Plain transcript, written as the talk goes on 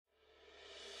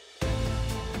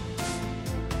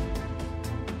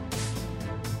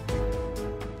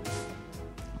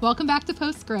Welcome back to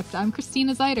Postscript. I'm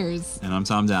Christina Zeiters. And I'm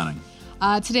Tom Downing.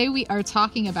 Today we are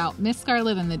talking about Miss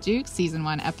Scarlet and the Duke, Season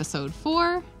 1, Episode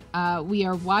 4. We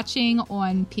are watching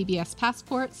on PBS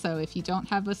Passport, so if you don't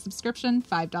have a subscription,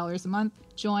 $5 a month,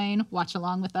 join, watch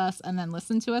along with us, and then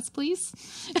listen to us, please.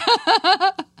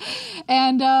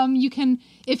 And you can,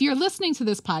 if you're listening to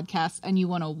this podcast and you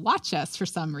want to watch us for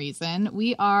some reason,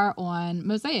 we are on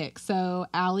Mosaic. So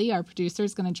Allie, our producer,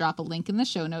 is going to drop a link in the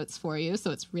show notes for you,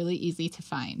 so it's really easy to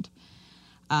find.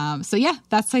 So yeah,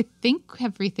 that's, I think,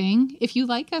 everything. If you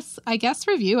like us, I guess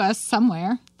review us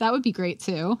somewhere. That would be great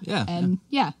too. Yeah. And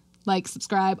yeah, like,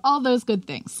 subscribe, all those good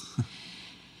things.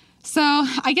 So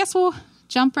I guess we'll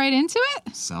jump right into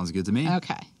it. Sounds good to me.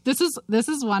 Okay. This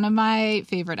is one of my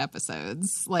favorite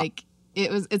episodes. Like,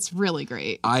 it's really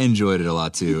great. I enjoyed it a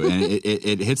lot too. And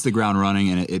it hits the ground running,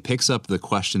 and it picks up the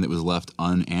question that was left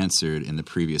unanswered in the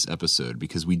previous episode,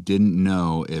 because we didn't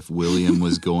know if William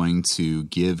was going to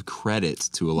give credit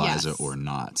to Eliza Yes. or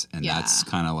not. And Yeah. that's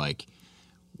kind of like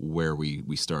where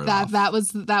we started off. That was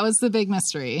the big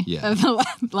mystery Yeah. of the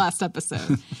last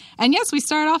episode. And yes, we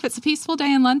start off, it's a peaceful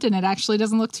day in London. It actually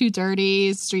doesn't look too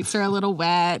dirty. Streets are a little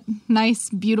wet. Nice,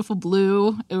 beautiful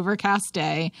blue, overcast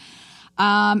day.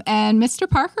 And Mr.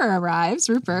 Parker arrives,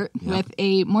 Rupert, with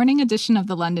a morning edition of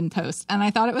the London Post. And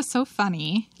I thought it was so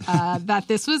funny that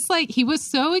this was like, he was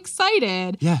so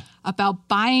excited about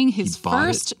buying his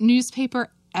first newspaper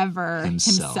ever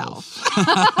himself.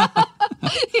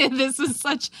 This is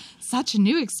such a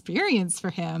new experience for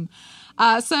him.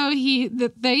 So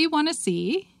they want to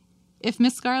see if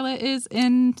Miss Scarlet is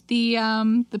in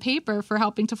the paper for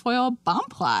helping to foil a bomb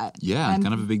plot. Yeah, and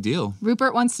kind of a big deal.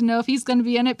 Rupert wants to know if he's going to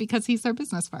be in it because he's their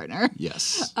business partner.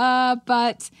 Yes.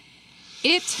 But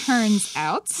it turns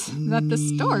out that the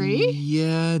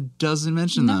story doesn't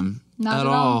mention them. Not at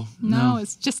all. No,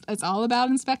 it's all about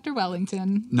Inspector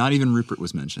Wellington. Not even Rupert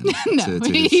was mentioned. No, to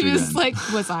he was like,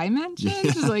 was I mentioned?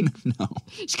 Yeah, She's like, no.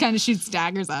 She kind of shoots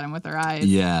daggers at him with her eyes.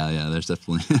 Yeah, there's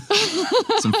definitely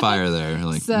some fire there.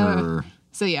 Like, so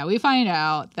yeah, we find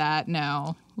out that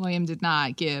no, William did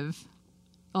not give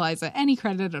Eliza any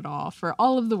credit at all for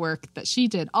all of the work that she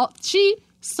did. She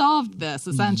solved this,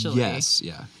 essentially. Yes,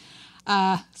 yeah.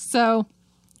 So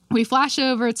we flash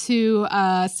over to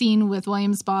a scene with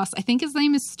William's boss. I think his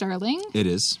name is Sterling. It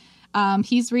is.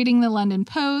 He's reading the London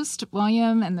Post.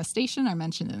 William and the station are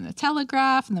mentioned in the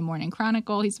Telegraph and the Morning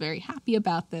Chronicle. He's very happy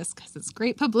about this because it's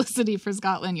great publicity for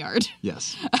Scotland Yard.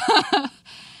 Yes.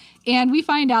 And we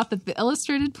find out that the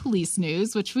Illustrated Police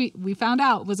News, which we found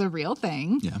out was a real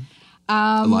thing. Yeah.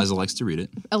 Eliza likes to read it.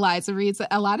 Eliza reads it.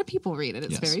 A lot of people read it.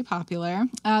 It's very popular.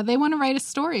 They want to write a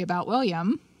story about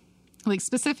William, like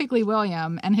specifically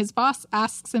William, and his boss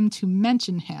asks him to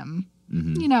mention him.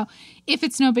 Mm-hmm. You know, if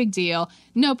it's no big deal,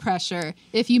 no pressure.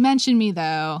 If you mention me,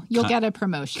 though, you'll get a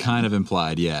promotion. Kind of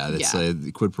implied, yeah. That's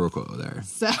a quid pro quo there.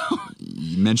 So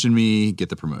you mention me, get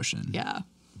the promotion. Yeah.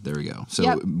 There we go.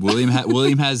 So William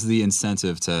has the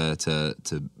incentive to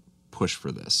push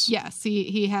for this. Yes,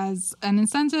 he has an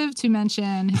incentive to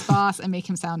mention his boss and make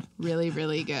him sound really,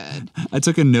 really good. I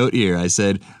took a note here. I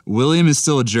said, William is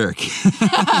still a jerk.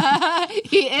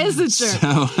 He is a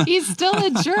jerk. He's still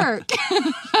a jerk.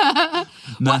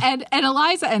 Well, and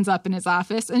Eliza ends up in his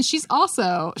office, and she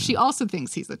also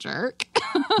thinks he's a jerk.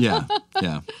 Yeah.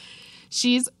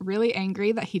 She's really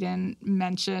angry that he didn't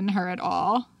mention her at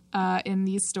all in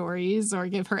these stories or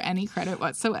give her any credit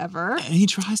whatsoever. And he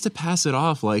tries to pass it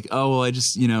off like, oh, well, I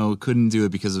just, couldn't do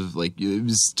it because of, like, it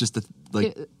was just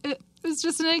It's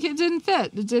just it didn't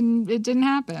fit. It didn't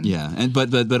happen. Yeah,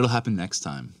 but it'll happen next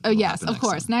time. Oh yes, of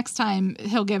course. Next time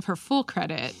he'll give her full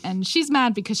credit, and she's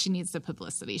mad because she needs the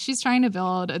publicity. She's trying to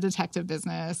build a detective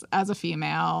business as a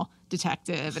female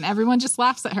detective, and everyone just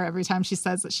laughs at her every time she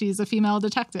says that she's a female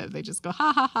detective. They just go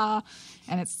ha ha ha,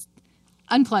 and it's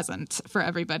unpleasant for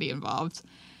everybody involved.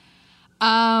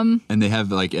 And they have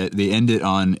they end it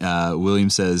on William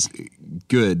says,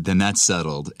 "Good, then that's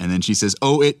settled," and then she says,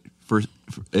 "Oh, it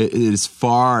is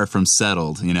far from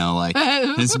settled,"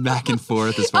 it's back and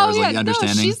forth as far as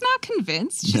understanding. No, she's not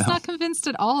convinced. She's not convinced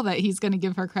at all that he's going to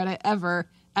give her credit ever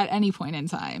at any point in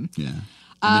time. Yeah.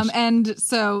 And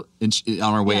so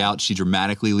on her way out, she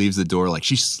dramatically leaves the door. Like,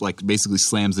 she basically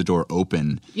slams the door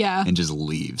open and just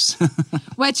leaves.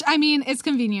 Which, I mean, it's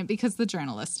convenient because the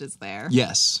journalist is there.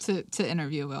 Yes. To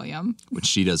interview William. Which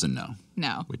she doesn't know.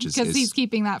 No. Which is because he's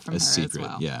keeping that from her secret, as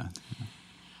well. Yeah.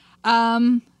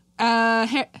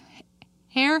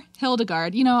 Herr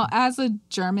Hildegard, as a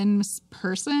German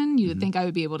person, you would think I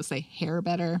would be able to say hair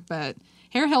better, but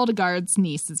Herr Hildegard's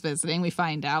niece is visiting. We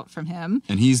find out from him.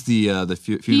 And he's the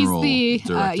funeral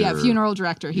director. Funeral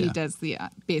director. He does the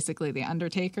basically the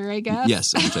undertaker, I guess.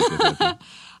 Yes, undertaker.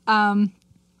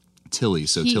 Tilly.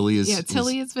 So Tilly is... Yeah,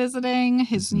 Tilly is visiting.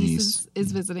 His niece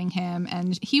is visiting him.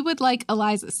 And he would like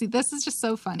Eliza. See, this is just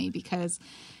so funny because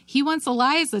he wants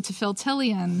Eliza to fill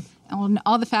Tilly in on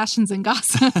all the fashions and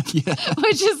gossip,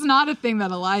 which is not a thing that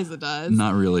Eliza does.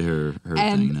 Not really her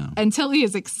thing, no. And Tilly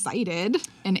is excited,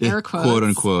 in air quotes. Quote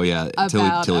unquote, yeah.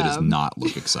 Tilly does not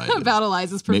look excited. About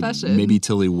Eliza's profession. Maybe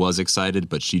Tilly was excited,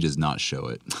 but she does not show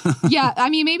it. Yeah, I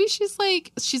mean, maybe she's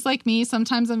like me.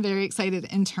 Sometimes I'm very excited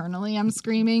internally. I'm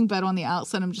screaming, but on the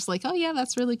outside, I'm just like, oh yeah,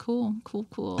 that's really cool. Cool.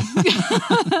 Well,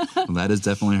 that is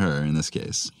definitely her in this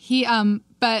case.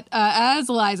 But as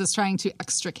Eliza's trying to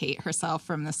extricate herself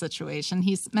from the situation,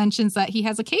 he mentions that he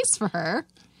has a case for her.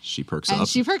 She perks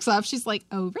up. She's like,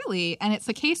 oh, really? And it's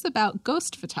a case about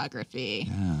ghost photography.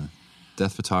 Yeah.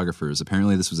 Death photographers.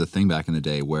 Apparently this was a thing back in the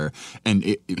day where,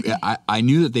 and I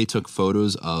knew that they took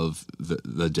photos of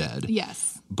the dead.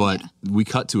 Yes. But we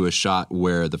cut to a shot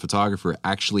where the photographer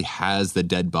actually has the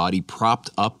dead body propped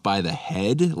up by the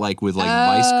head, like with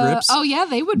vice grips. Oh yeah,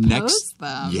 they would pose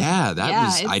them. Yeah,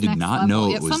 I did not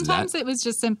know it was sometimes it was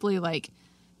just simply like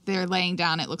they're laying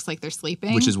down. It looks like they're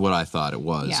sleeping, which is what I thought it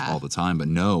was all the time. But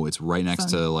no, it's right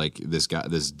next to like this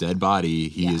dead body.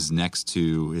 He is next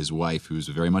to his wife, who's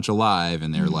very much alive,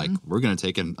 and they're like, "We're going to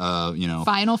take an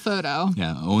final photo."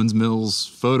 Yeah, Owens Mills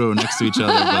photo next to each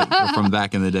other, but from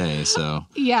back in the day. So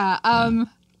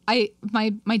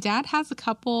my dad has a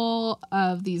couple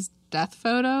of these death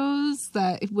photos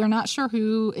that we're not sure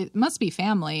who. It must be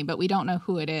family, but we don't know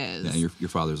who it is. Yeah, your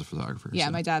father's a photographer. Yeah,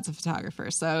 so. My dad's a photographer,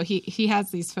 so he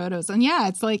has these photos, and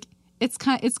it's like it's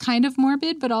kind of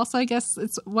morbid, but also I guess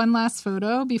it's one last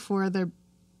photo before they're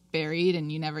buried, and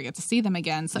you never get to see them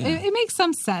again. So it makes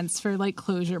some sense for like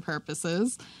closure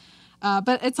purposes,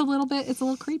 but it's a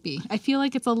little creepy. I feel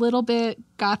like it's a little bit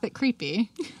gothic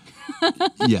creepy.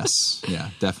 Yes, yeah,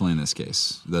 definitely in this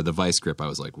case, the vice grip. I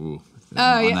was like, ooh.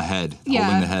 On the head,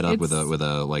 holding the head up with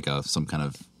a some kind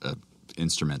of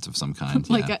instrument of some kind,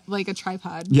 like a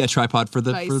tripod. Yeah, tripod for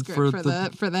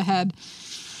the for the head.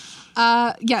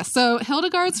 So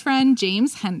Hildegard's friend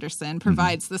James Henderson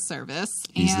provides the service.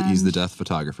 He's the death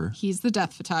photographer. He's the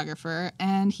death photographer,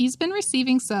 and he's been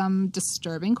receiving some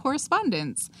disturbing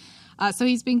correspondence. So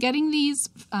he's been getting these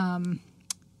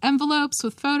envelopes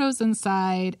with photos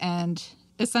inside, and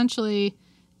essentially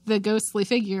the ghostly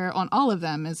figure on all of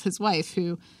them is his wife,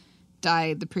 who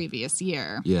died the previous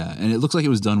year. Yeah, and it looks like it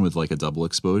was done with like a double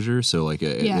exposure. So like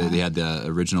they had the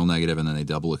original negative, and then they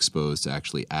double exposed to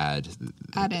actually add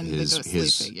in the ghostly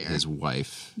figure, his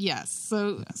wife. Yes.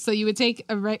 So you would take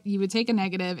a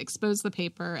negative, expose the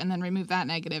paper, and then remove that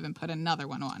negative and put another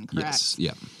one on. Correct. Yes.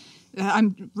 Yeah.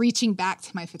 I'm reaching back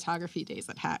to my photography days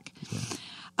at Hack.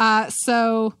 Yeah.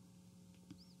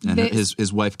 And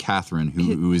his wife Catherine,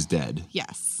 who is dead,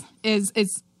 yes, is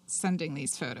sending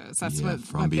these photos. That's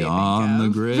from beyond the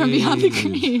grave. From beyond the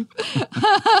grave.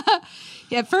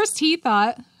 At first, he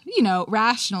thought,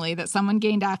 rationally, that someone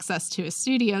gained access to his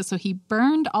studio, so he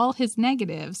burned all his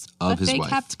negatives, but they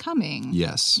kept coming.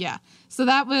 Yes. Yeah. So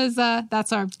that was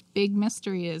that's our big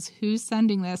mystery: is who's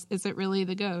sending this? Is it really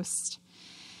the ghost?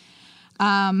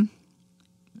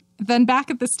 Then back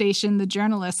at the station, the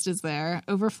journalist is there,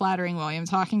 over-flattering William,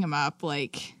 talking him up,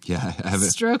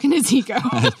 stroking his ego.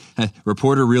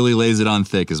 Reporter really lays it on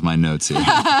thick, is my notes here.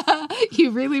 He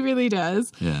really, really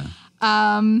does. Yeah.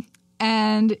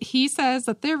 And he says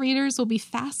that their readers will be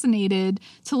fascinated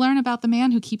to learn about the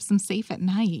man who keeps them safe at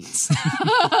night.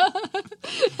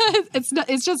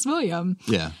 It's just William.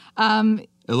 Yeah.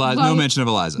 No mention of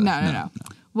Eliza. No.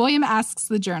 William asks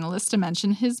the journalist to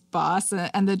mention his boss,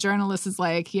 and the journalist is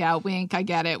like, yeah, wink, I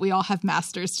get it. We all have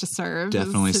masters to serve.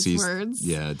 Definitely his sees words.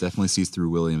 Yeah, definitely sees through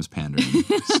William's pandering.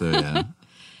 So, yeah.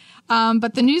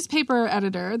 But the newspaper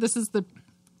editor, this is the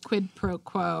quid pro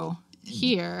quo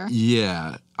here.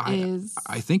 Yeah. I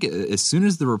think as soon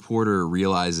as the reporter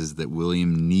realizes that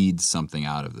William needs something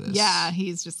out of this. Yeah,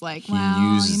 he's just like,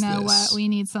 well, you know what? We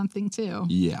need something too.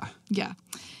 Yeah. Yeah.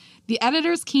 The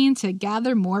editor's keen to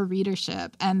gather more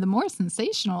readership, and the more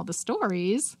sensational the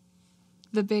stories,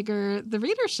 the bigger the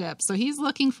readership. So he's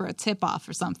looking for a tip-off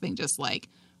or something just like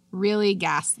really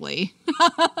ghastly.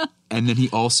 And then he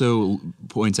also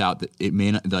points out that it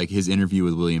may not, like his interview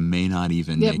with William may not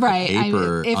even make the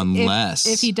paper unless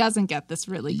if he doesn't get this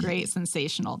really great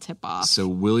sensational tip-off. So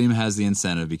William has the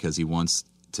incentive because he wants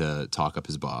to talk up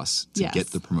his boss to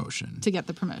get the promotion.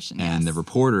 And the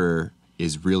reporter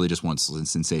is really just wants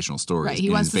sensational stories. Right, he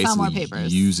and wants is to sell more basically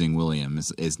papers. using William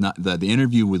is not the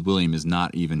interview with William is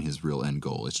not even his real end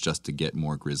goal. It's just to get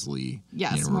more grisly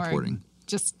more reporting.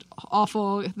 Just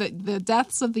awful. The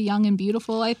deaths of the young and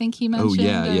beautiful, I think he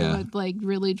mentioned, would like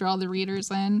really draw the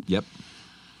readers in. Yep.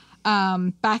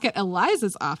 Back at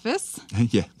Eliza's office,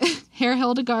 Yeah. Herr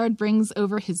Hildegard brings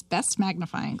over his best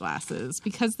magnifying glasses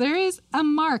because there is a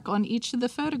mark on each of the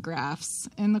photographs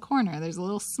in the corner. There's a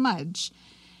little smudge.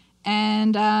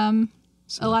 And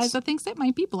Eliza thinks it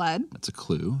might be blood. That's a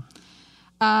clue.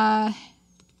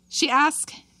 She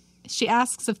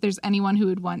asks if there's anyone who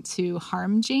would want to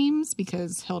harm James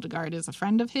because Hildegard is a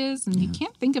friend of his, and he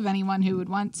can't think of anyone who would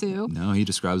want to. No, he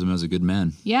describes him as a good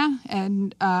man. Yeah,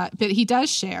 and but he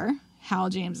does share how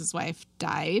James's wife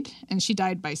died, and she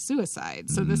died by suicide.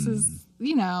 So this is,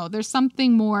 there's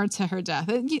something more to her death.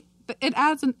 It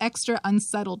adds an extra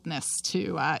unsettledness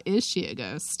to is she a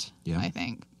ghost? Yeah. I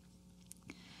think.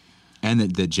 And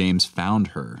that James found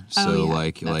her. So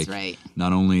that's right.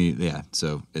 Not only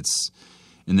so it's.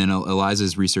 And then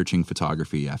Eliza's researching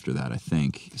photography after that, I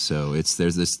think. So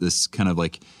there's this kind of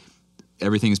like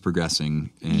everything is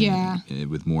progressing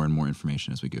with more and more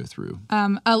information as we go through.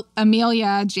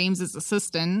 Amelia, James's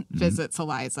assistant, visits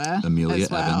Eliza. Amelia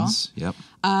as well. Evans. Yep.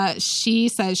 She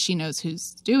says she knows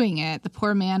who's doing it. The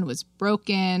poor man was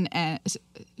broken, and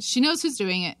she knows who's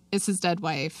doing it. It's his dead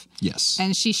wife. Yes.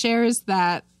 And she shares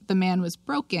that the man was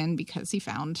broken because he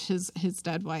found his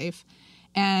dead wife.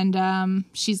 And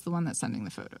she's the one that's sending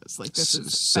the photos. Like this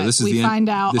is the end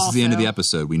of the also,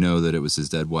 episode. We know that it was his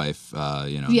dead wife.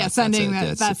 Sending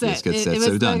it. That's it. It was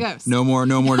so done. ghost. No more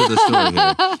to the story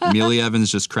here. Amelia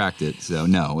Evans just cracked it. So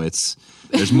no,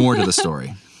 there's more to the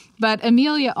story. But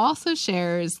Amelia also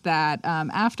shares that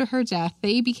after her death,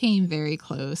 they became very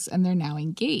close, and they're now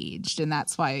engaged, and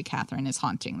that's why Catherine is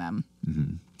haunting them.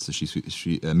 Mm-hmm. So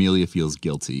Amelia feels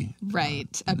guilty.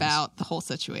 Right, about the whole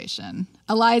situation.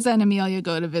 Eliza and Amelia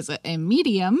go to visit a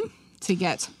medium to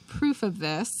get proof of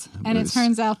this. And it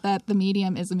turns out that the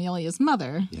medium is Amelia's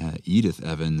mother. Yeah, Edith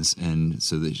Evans. And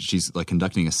so she's like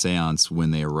conducting a seance when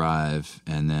they arrive.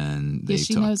 And then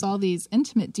she knows all these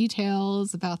intimate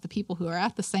details about the people who are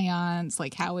at the seance.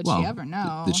 Like, how would she ever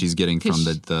know? That she's getting from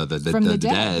the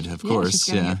dead, of course. She's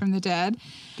getting it from the dead.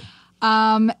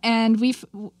 And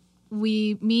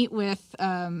we meet with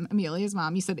Amelia's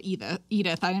mom. You said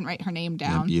Edith. I didn't write her name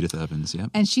down. Yeah, Edith Evans, yeah.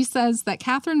 And she says that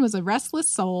Catherine was a restless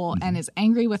soul and is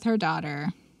angry with her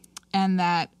daughter, and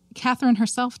that Catherine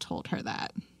herself told her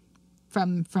that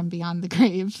from beyond the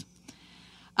grave.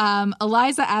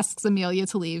 Eliza asks Amelia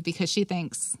to leave because she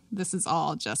thinks this is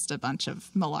all just a bunch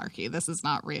of malarkey. This is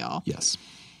not real. Yes.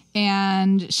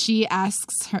 And she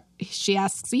asks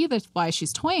Edith why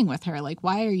she's toying with her. Like,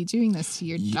 why are you doing this to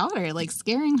your daughter? Like,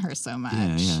 scaring her so much.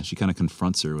 Yeah. She kind of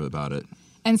confronts her about it.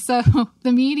 And so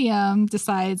the medium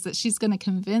decides that she's going to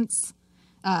convince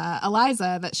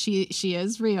Eliza that she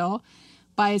is real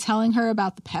by telling her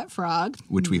about the pet frog.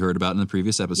 Which we heard about in the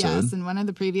previous episode. Yes, in one of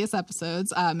the previous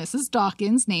episodes. Mrs.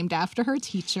 Dawkins, named after her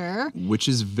teacher. Which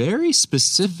is very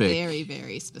specific. Very,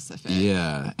 very specific.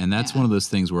 Yeah, and that's one of those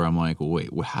things where I'm like, well, wait,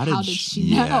 how did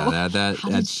she know? How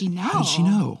did she know? How did she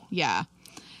know? Yeah.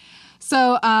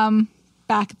 So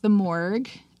back at the morgue,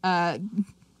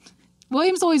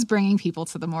 William's always bringing people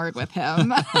to the morgue with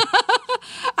him.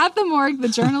 At the morgue, the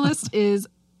journalist is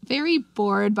very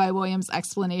bored by William's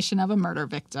explanation of a murder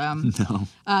victim.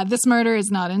 No. This murder is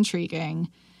not intriguing.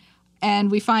 And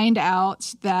we find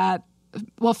out that,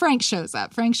 Frank shows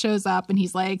up. Frank shows up and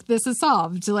he's like, this is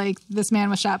solved. Like, this man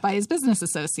was shot by his business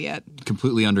associate.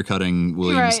 Completely undercutting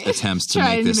William's attempts to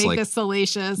make this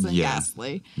salacious and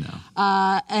ghastly.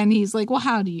 No. And he's like, well,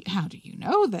 how do you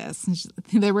know this?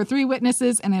 And there were 3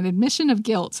 witnesses and an admission of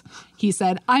guilt. He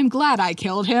said, I'm glad I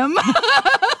killed him.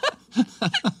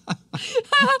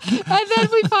 And then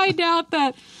we find out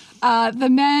that the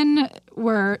men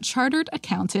were chartered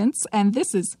accountants, and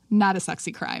this is not a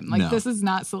sexy crime. This is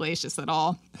not salacious at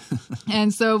all.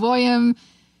 And so William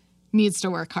needs to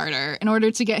work harder in order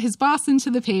to get his boss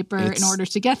into the paper, in order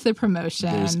to get the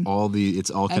promotion. It's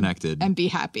all connected. And be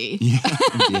happy. Yeah,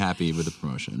 and be happy with the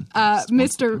promotion.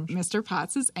 Mr.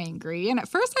 Potts is angry. And at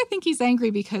first I think he's angry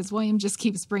because William just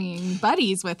keeps bringing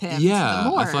buddies with him to the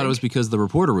morgue. I thought it was because the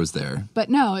reporter was there. But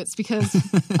no, it's because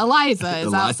Eliza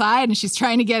is outside and she's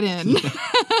trying to get in.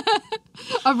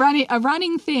 A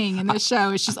running thing in this show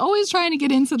is she's always trying to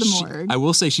get into the morgue. I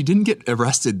will say she didn't get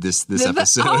arrested this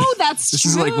episode. Oh, that's this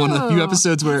true. This is like one of the few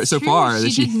episodes where far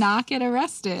she did not get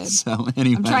arrested. So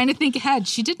anyway, I'm trying to think ahead.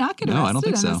 She did not get arrested I don't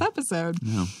think in this episode.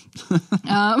 No.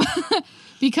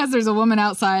 Because there's a woman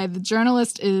outside. The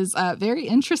journalist is very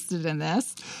interested in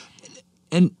this.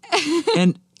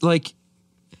 And like,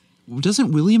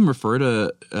 doesn't William refer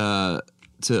to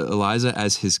Eliza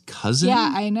as his cousin?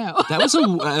 Yeah, I know. That was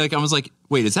I was like,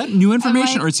 wait, is that new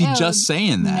information, like, or is he just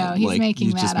saying that? No, he's like,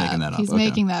 making that just up. making that up. He's Okay.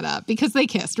 making that up because they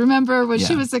kissed. Remember when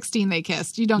she Yeah. was 16, they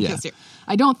kissed. You don't Yeah. kiss your.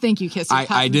 I don't think you kiss your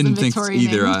cousins I didn't in think Victorian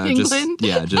either. England.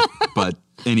 But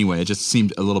anyway, it just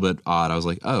seemed a little bit odd. I was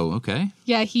like, oh, okay.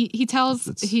 Yeah, he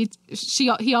also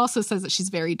says that she's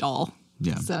very dull.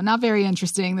 Yeah. So not very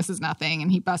interesting. This is nothing. And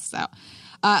he busts out.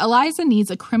 Eliza needs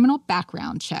a criminal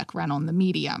background check run on the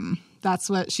medium.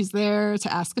 That's what she's there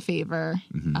to ask a favor.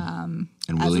 And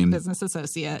as William a business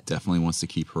associate. definitely wants to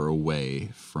keep her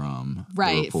away from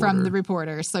From the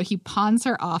reporter. So he pawns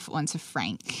her off onto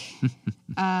Frank.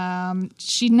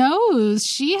 She knows,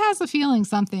 she has a feeling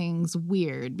something's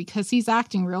weird because he's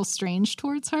acting real strange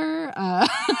towards her.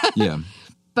 Yeah.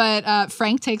 But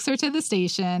Frank takes her to the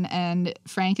station, and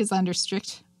Frank is under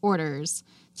strict orders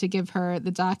to give her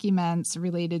the documents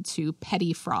related to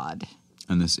petty fraud.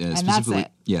 And this specifically, that's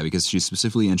it. Yeah, because she's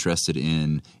specifically interested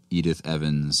in Edith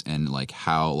Evans and like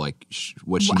how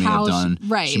what she may have done.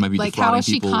 She might be like defrauding how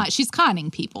people. she's conning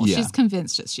people. Yeah. She's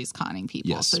convinced that she's conning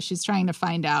people. Yes. So she's trying to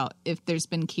find out if there's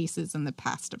been cases in the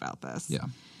past about this. Yeah.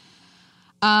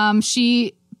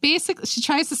 She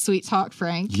tries to sweet talk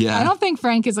Frank. Yeah. I don't think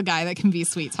Frank is a guy that can be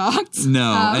sweet talked.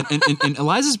 No, and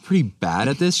Eliza's pretty bad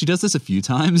at this. She does this a few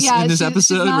times in this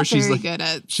episode she's not where she's very like good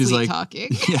at she's sweet like talking.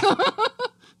 Yeah.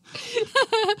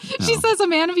 She says a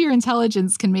man of your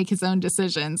intelligence can make his own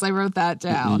decisions. I wrote that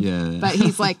down. Yeah. But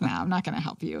he's like, no, I'm not going to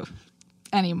help you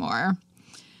anymore.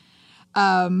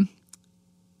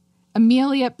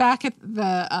 Amelia, back at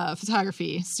the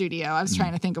photography studio, I was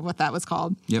trying to think of what that was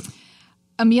called. Yep.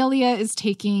 Amelia is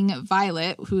taking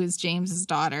Violet, who is James's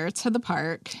daughter, to the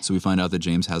park. So we find out that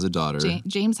James has a daughter.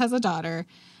 James has a daughter.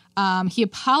 He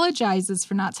apologizes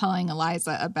for not telling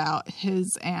Eliza about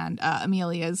his and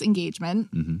Amelia's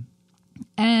engagement. Mm-hmm.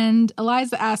 And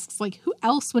Eliza asks, like, who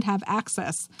else would have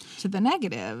access to the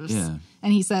negatives? Yeah.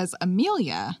 And he says,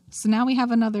 Amelia. So now we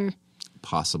have another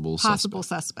possible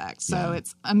suspect. So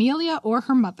it's Amelia or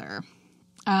her mother.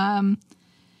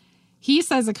 He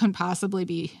says it couldn't possibly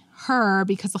be her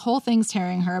because the whole thing's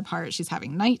tearing her apart. She's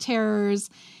having night terrors.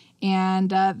 And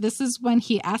this is when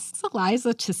he asks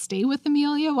Eliza to stay with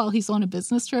Amelia while he's on a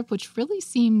business trip, which really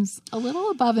seems a little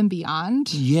above and beyond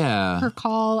her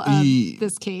call of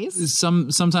this case.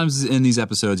 Sometimes in these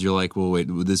episodes, you're like, well, wait,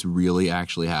 would this really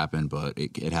actually happen? But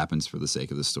it happens for the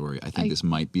sake of the story. I think this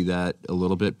might be that a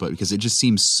little bit, but because it just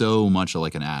seems so much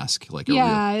like an ask. Like,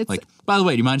 by the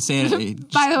way, do you mind saying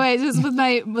it? By the way, just with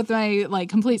my like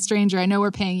complete stranger, I know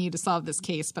we're paying you to solve this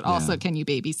case, but also can you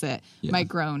babysit my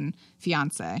grown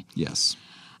fiance? Yes.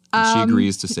 She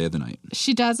agrees to stay the night.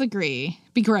 She does agree,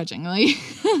 begrudgingly.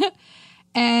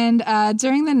 And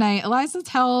during the night, Eliza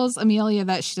tells Amelia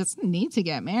that she doesn't need to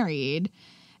get married.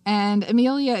 And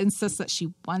Amelia insists that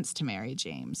she wants to marry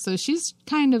James. So she's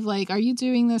kind of like, are you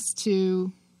doing this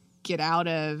to get out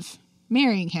of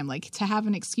marrying him? Like, to have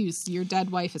an excuse. Your dead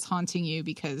wife is haunting you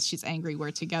because she's angry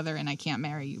we're together and I can't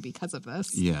marry you because of this.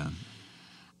 Yeah.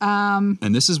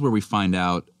 And this is where we find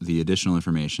out the additional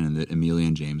information that Amelia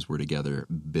and James were together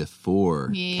before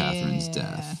Catherine's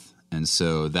death. And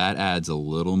so that adds a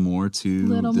little more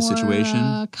to the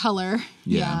situation. Color,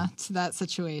 to that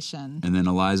situation. And then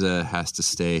Eliza has to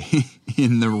stay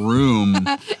in the room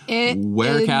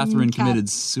where Catherine committed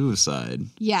suicide.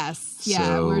 Yes,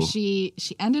 where she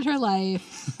ended her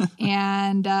life,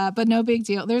 and but no big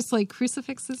deal. There's like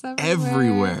crucifixes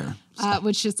everywhere.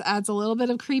 Which just adds a little bit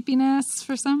of creepiness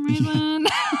for some reason.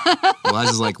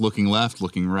 Eliza's like looking left,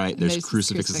 looking right. There's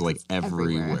crucifixes like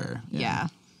everywhere. Yeah.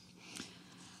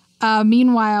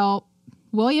 Meanwhile,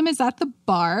 William is at the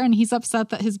bar, and he's upset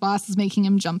that his boss is making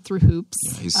him jump through hoops.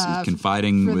 Yeah, he's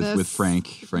confiding with Frank.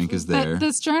 Frank is there.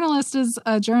 This journalist is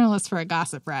a journalist for a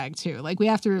gossip rag, too. Like, we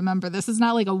have to remember, this is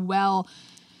not like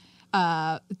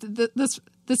this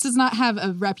does not have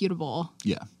a reputable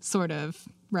sort of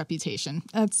reputation.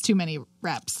 That's too many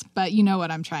reps, but you know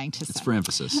what I'm trying to say. It's for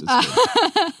emphasis.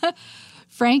 It's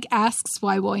Frank asks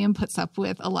why William puts up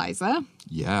with Eliza.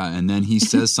 Yeah, and then he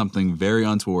says something very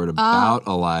untoward about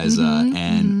Eliza,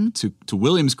 and to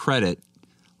William's credit,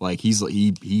 like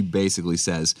he basically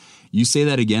says, "You say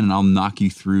that again, and I'll knock you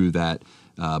through that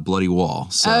bloody wall."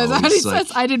 So is that what he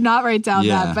says? I did not write down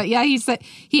that, but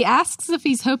he asks if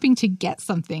he's hoping to get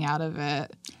something out of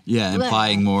it. Yeah,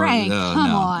 implying more. Frank,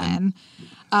 come on.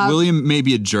 William may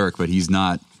be a jerk, but he's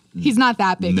not. He's not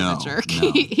that big of a jerk.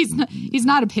 No. He's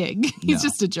not a pig. He's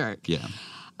just a jerk. Yeah.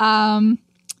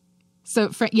 So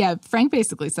Frank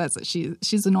basically says that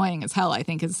she's annoying as hell, I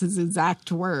think is his exact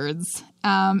words.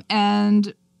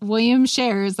 And William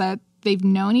shares that they've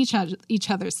known each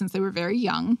other since they were very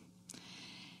young,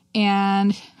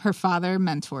 and her father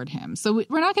mentored him. So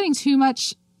we're not getting too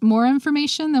much more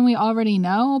information than we already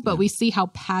know, but we see how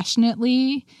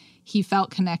passionately he felt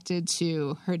connected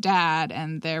to her dad,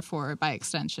 and therefore, by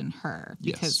extension, her.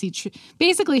 Because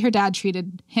basically her dad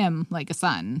treated him like a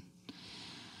son.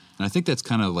 And I think that's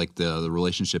kind of like the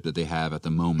relationship that they have at the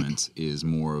moment is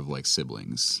more of like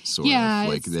siblings, sort of.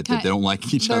 Like that they don't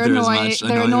like each other as much.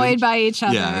 They're annoyed by each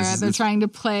other. Yeah, they're trying to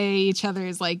play each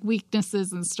other's like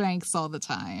weaknesses and strengths all the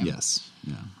time. Yes.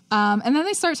 Yeah. And then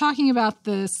they start talking about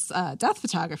this death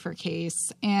photographer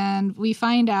case, and we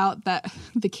find out that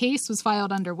the case was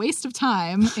filed under waste of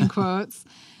time, in quotes.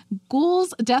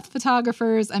 Ghouls, death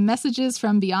photographers, and messages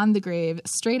from beyond the grave,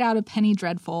 straight out of Penny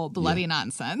Dreadful, bloody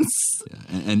nonsense.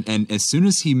 Yeah. And as soon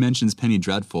as he mentions Penny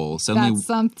Dreadful, suddenly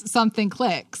something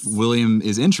clicks. William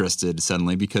is interested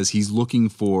suddenly because he's looking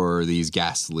for these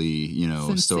ghastly,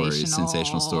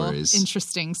 sensational stories,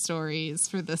 interesting stories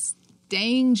for this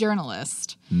dang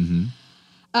journalist. Mm-hmm.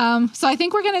 So I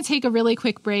think we're going to take a really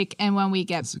quick break, and when we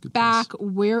get back,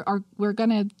 we're going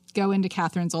to go into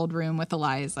Catherine's old room with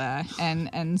Eliza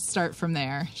and start from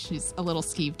there. She's a little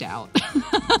skeeved out.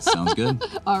 Sounds good.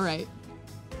 All right.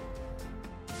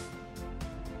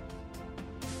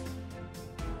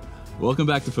 Welcome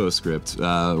back to Postscript.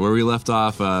 Where we left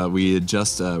off, we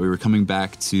were coming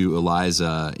back to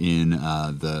Eliza in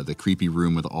the creepy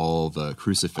room with all the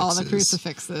crucifixes. All the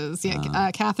crucifixes.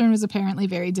 Yeah, Catherine was apparently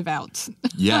very devout.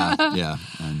 Yeah.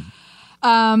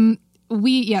 So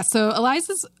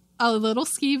Eliza's a little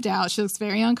skeeved out. She looks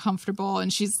very uncomfortable,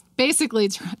 and she's basically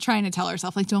trying to tell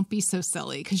herself, like, don't be so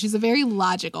silly, because she's a very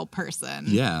logical person.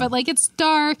 Yeah. But, like, it's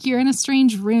dark. You're in a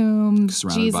strange room.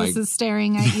 Surrounded Jesus is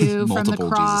staring at you from the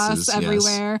cross Jesuses,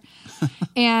 everywhere. Yes.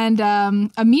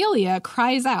 And Amelia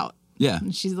cries out. Yeah.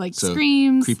 And she's like,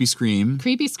 screams. Creepy scream.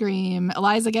 Creepy scream.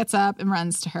 Eliza gets up and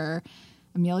runs to her.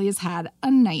 Amelia's had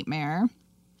a nightmare.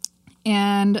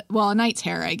 And, well, a night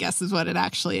terror, I guess, is what it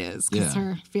actually is, because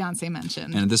her fiance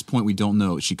mentioned. And at this point, we don't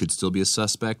know. She could still be a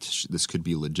suspect. This could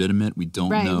be legitimate. We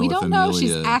don't know. We don't know if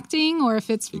she's acting or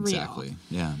if it's real. Exactly,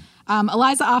 yeah.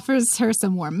 Eliza offers her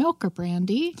some warm milk or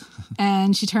brandy,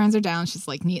 and she turns her down. She's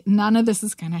like, none of this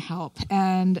is going to help.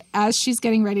 And as she's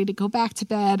getting ready to go back to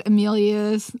bed,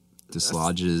 Amelia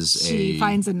dislodges She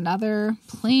finds another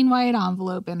plain white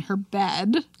envelope in her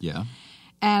bed. Yeah.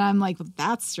 And I'm like, well,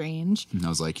 that's strange. And I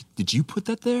was like, did you put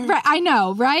that there? Right, I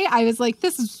know, right? I was like,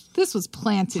 this was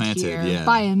planted here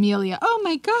by Amelia. Oh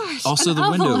my gosh! Also, the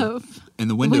envelope.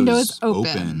 window is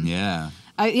open. Yeah.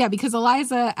 Because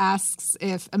Eliza asks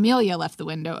if Amelia left the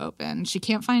window open. She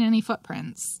can't find any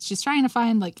footprints. She's trying to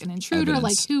find like an intruder,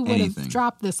 evidence, like who would have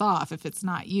dropped this off if it's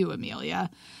not you,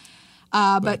 Amelia.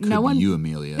 But no one. You,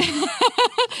 Amelia.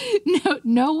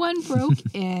 No one broke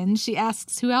in. She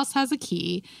asks who else has a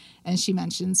key. And she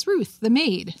mentions Ruth, the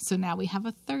maid. So now we have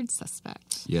a third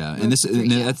suspect. Yeah, and this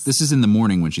is in the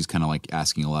morning when she's kind of like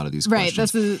asking a lot of these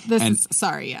questions. Right.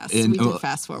 We did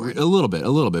fast forward a little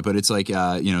bit, but it's like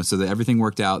so that everything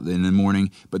worked out in the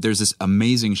morning. But there's this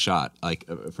amazing shot, like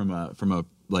from a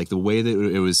like the way that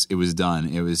it was done.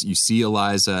 It was you see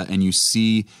Eliza and you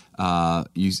see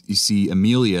you see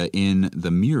Amelia in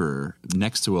the mirror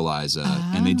next to Eliza,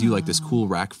 and they do like this cool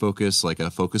rack focus, like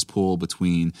a focus pull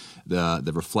between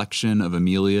the reflection of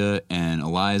Amelia and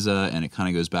Eliza, and it kind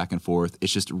of goes back and forth.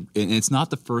 It's just, and it's not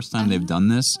the first time they've done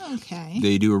this. Okay,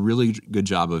 they do a really good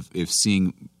job of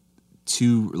seeing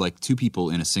two people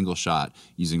in a single shot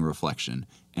using reflection.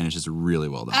 And it's just really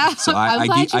well done. So I'm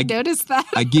glad you noticed that.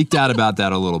 I geeked out about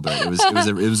that a little bit. It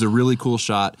was a really cool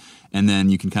shot. And then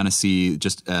you can kind of see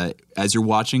just as you're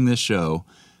watching this show,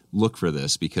 look for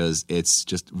this because it's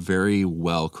just very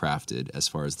well crafted as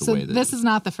far as the way that. This is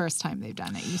not the first time they've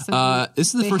done it. You said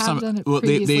this is the first time. Done it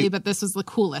previously, but this was the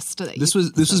coolest. This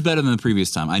was better than the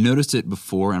previous time. I noticed it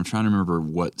before. And I'm trying to remember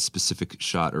what specific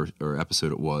shot or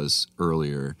episode it was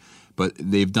earlier. But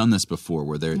they've done this before,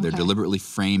 where they're deliberately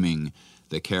framing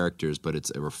the characters, but it's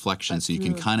a reflection, so you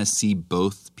can kind of see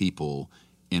both people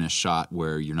in a shot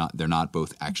where they're not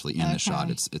both actually in the shot.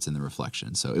 It's in the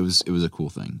reflection. So it was a cool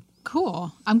thing.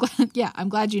 Cool. I'm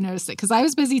glad you noticed it because I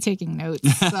was busy taking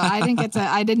notes, so I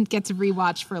didn't get to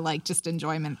rewatch for like just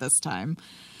enjoyment this time.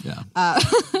 Yeah.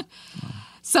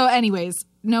 So, anyways,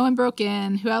 no one broke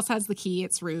in. Who else has the key?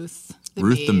 It's Ruth.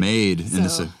 Ruth the maid.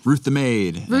 Ruth the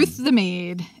maid. Ruth the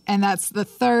maid. And that's the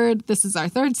third. This is our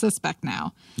third suspect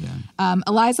now. Yeah.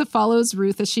 Eliza follows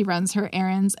Ruth as she runs her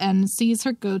errands and sees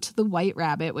her go to the White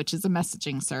Rabbit, which is a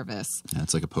messaging service. Yeah,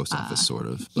 it's like a post office sort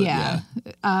of. But yeah.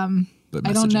 But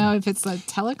I don't know if it's a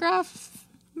telegraph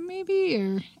man. maybe?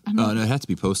 Or no, it had to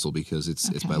be postal because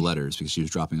it's by letters because she was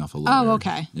dropping off a letter. Oh,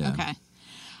 okay. Yeah. Okay.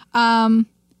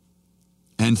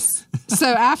 And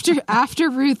so after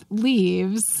Ruth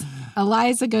leaves,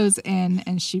 Eliza goes in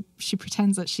and she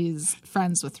pretends that she's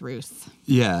friends with Ruth.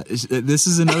 Yeah, this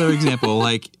is another example.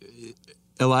 Like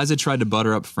Eliza tried to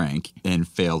butter up Frank and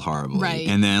failed horribly. Right.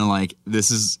 And then like this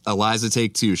is Eliza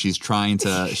take 2.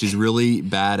 She's really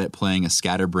bad at playing a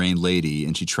scatterbrained lady,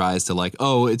 and she tries to like,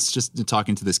 oh, it's just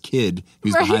talking to this kid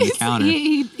who's behind the counter.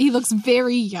 He looks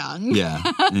very young. Yeah,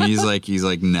 and he's like,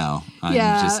 no, I'm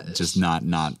just not.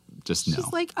 Just no.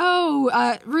 She's like,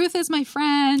 Ruth is my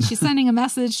friend. She's sending a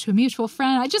message to a mutual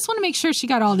friend. I just want to make sure she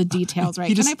got all the details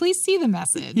right. Can I please see the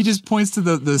message? He just points to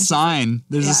the sign.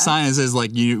 There's a sign that says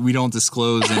like we don't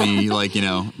disclose any like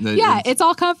it's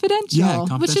all confidential. Yeah,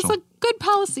 confidential. Which is a good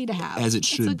policy to have. As it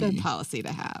should be. It's a good policy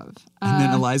to have. And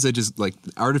then Eliza just like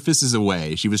artifices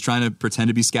away. She was trying to pretend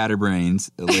to be scatterbrained,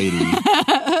 a lady.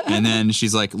 And then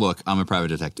she's like, look, I'm a private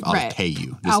detective. I'll pay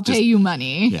you. I'll pay you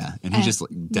money. Yeah. And he just like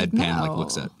deadpan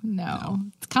looks at. No.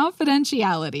 It's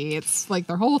confidentiality. It's like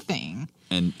their whole thing.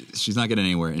 And she's not getting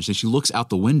anywhere. And she looks out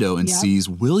the window and sees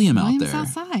William out there.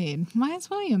 William's outside. Why is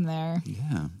William there?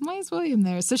 Yeah. Why is William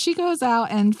there? So she goes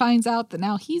out and finds out that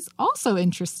now he's also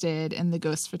interested in the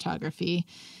ghost photography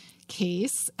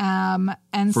case. And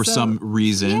for some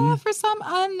reason. Yeah, for some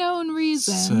unknown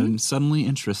reason. Suddenly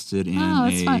interested in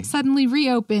it's fine. Suddenly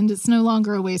reopened. It's no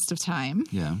longer a waste of time.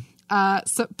 Yeah.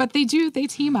 But they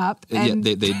team up. And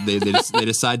they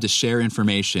decide to share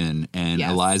information, and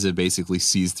Eliza basically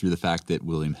sees through the fact that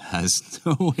William has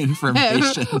no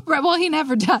information. Right. Well, he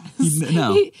never does.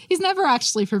 He's never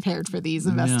actually prepared for these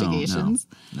investigations.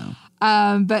 No.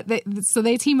 But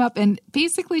they team up, and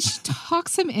basically she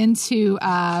talks him into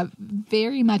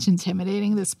very much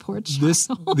intimidating this poor child.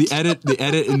 The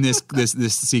edit in this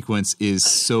sequence is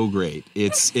so great.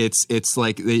 It's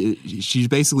like she's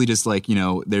basically just like,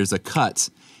 there's a cut,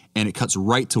 and it cuts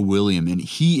right to William, and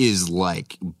he is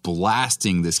like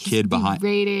blasting this kid behind,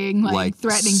 berating, like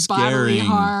threatening bodily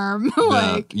harm,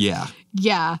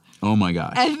 yeah. Oh my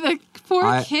gosh. And the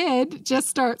poor kid just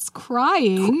starts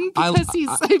crying because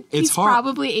he's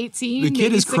probably 18. The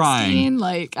kid is 16. crying.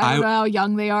 Like I don't know how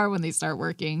young they are when they start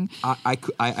working.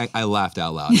 I laughed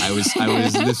out loud.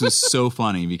 This was so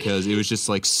funny because it was just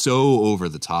like so over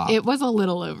the top. It was a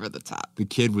little over the top. The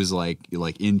kid was like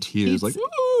in tears, like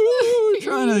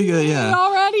trying to It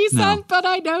already sent, but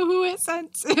I know who it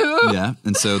sent to. Yeah,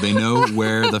 and so they know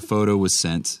where the photo was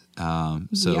sent.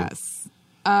 Yes.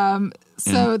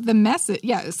 So the message,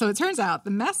 so it turns out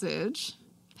the message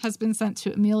has been sent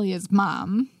to Amelia's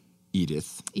mom,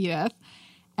 Edith.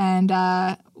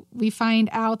 And we find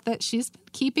out that she's been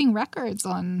keeping records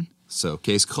on. So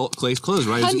case closed,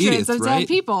 right? Hundreds Edith, of right? dead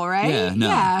people, right? Yeah, no.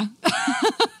 Yeah.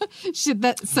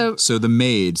 So the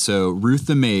maid, Ruth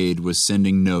the maid was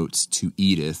sending notes to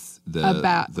Edith,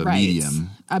 the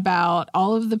medium, about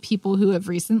all of the people who have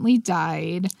recently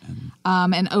died,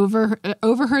 and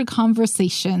overheard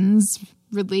conversations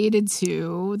related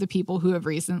to the people who have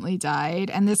recently died,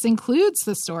 and this includes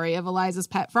the story of Eliza's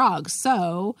pet frog.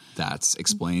 So that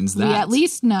explains that. We at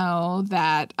least know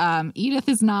that Edith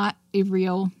is not a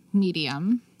real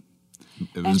medium.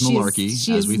 It was malarkey,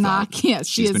 as we thought. Yes,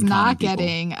 she is not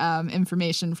getting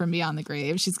information from beyond the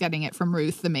grave. She's getting it from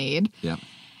Ruth, the maid. Yeah.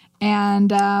 And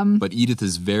but Edith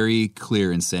is very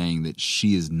clear in saying that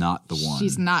she is not the one.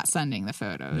 She's not sending the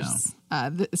photos.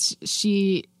 No.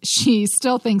 She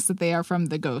still thinks that they are from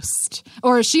the ghost,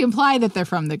 or she implied that they're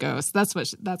from the ghost. That's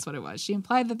what it was. She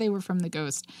implied that they were from the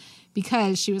ghost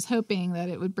because she was hoping that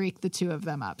it would break the two of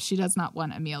them up. She does not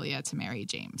want Amelia to marry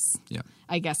James. Yeah.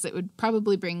 I guess it would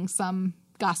probably bring some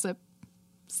gossip,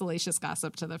 salacious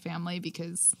gossip to the family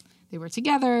because they were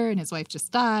together and his wife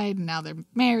just died and now they're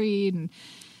married. And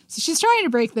so she's trying to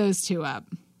break those two up.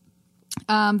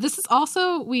 This is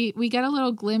also, we get a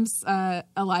little glimpse,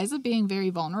 Eliza being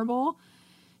very vulnerable.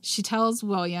 She tells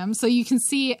William, so you can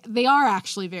see they are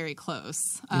actually very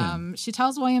close. She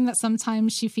tells William that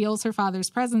sometimes she feels her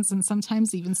father's presence and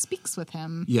sometimes even speaks with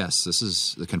him. Yes, this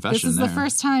is the confession. This is the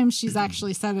first time she's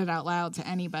actually said it out loud to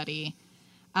anybody.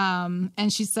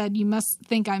 And she said, "You must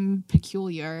think I'm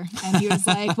peculiar." And he was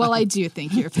like, "Well, I do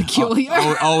think you're peculiar."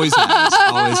 Always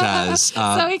has.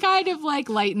 So he kind of like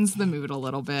lightens the mood a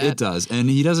little bit. It does, and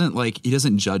he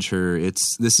doesn't judge her.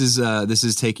 This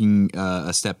is taking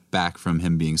a step back from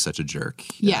him being such a jerk.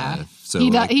 Yeah. So he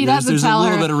doesn't there's tell a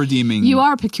little her, bit of redeeming. You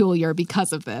are peculiar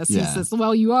because of this. Yeah. He says,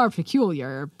 "Well, you are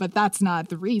peculiar, but that's not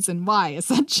the reason why."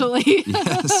 Essentially.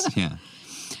 Yes. Yeah.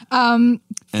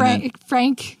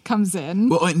 Frank comes in.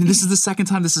 Well, and this is the second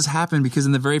time this has happened because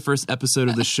in the very first episode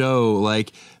of the show,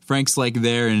 like Frank's like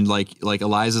there and like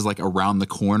Eliza's like around the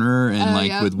corner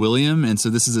and with William, and so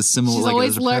this is a similar. She's like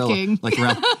always lurking. Like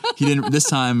around, he didn't this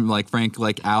time. Like Frank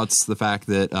like outs the fact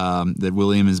that that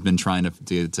William has been trying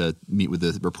to meet with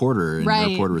the reporter, and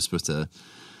the reporter was supposed to.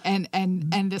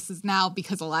 And this is now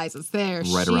because Eliza's there.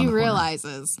 Right she around the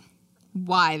realizes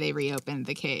why they reopened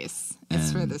the case.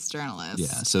 It's for this journalist. Yeah.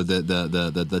 So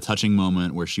the touching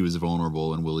moment where she was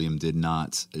vulnerable and William did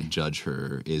not judge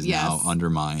her is now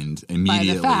undermined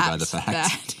immediately by the fact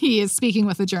that he is speaking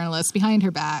with a journalist behind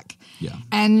her back. Yeah.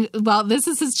 And well, this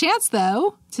is his chance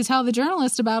though to tell the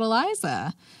journalist about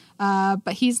Eliza.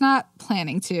 But he's not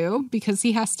planning to because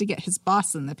he has to get his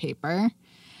boss in the paper.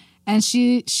 And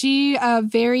she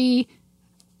very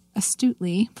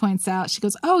astutely points out, she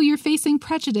goes, "Oh, you're facing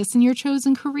prejudice in your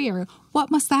chosen career. What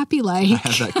must that be like?" I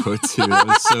have that quote too. That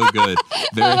was so good.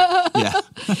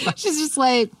 She's just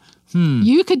like,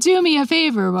 "You could do me a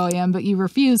favor, William, but you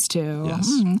refuse to.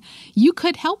 Yes. You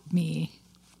could help me,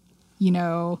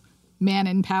 man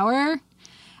in power."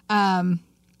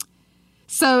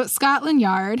 So Scotland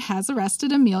Yard has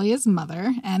arrested Amelia's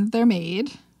mother and their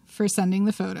maid for sending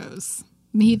the photos.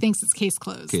 He thinks it's case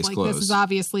closed. This is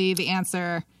obviously the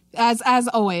answer. As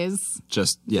always.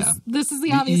 Just, yeah. This is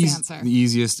the obvious answer. The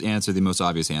easiest answer, the most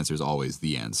obvious answer is always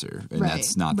the answer. And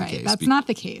that's not the case. That's not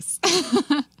the case.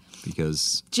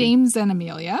 Because James and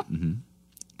Amelia,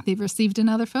 they've received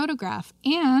another photograph.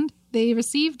 And they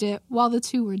received it while the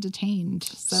two were detained.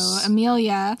 So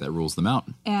Amelia. That rules them out.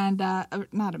 And,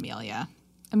 not Amelia.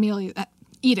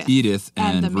 Edith. Edith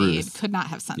and the Ruth. maid could not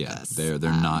have sent this. They're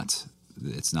not.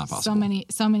 It's not possible.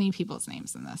 So many people's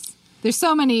names in this. There's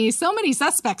so many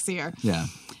suspects here. Yeah.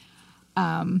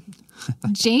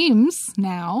 James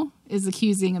now is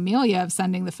accusing Amelia of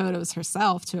sending the photos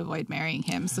herself to avoid marrying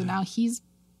him. So now he's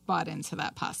bought into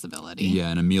that possibility.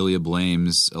 Yeah, and Amelia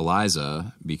blames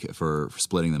Eliza for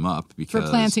splitting them up because for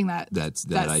planting that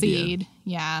idea. seed.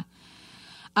 Yeah.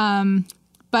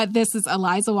 But this is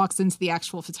Eliza walks into the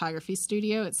actual photography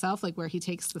studio itself, like where he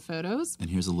takes the photos. And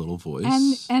here's a little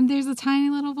voice. And there's a tiny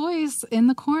little voice in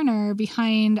the corner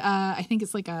behind, I think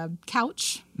it's like a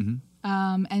couch.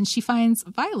 Mm-hmm. And she finds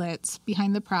Violet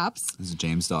behind the props. This is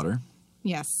James' daughter.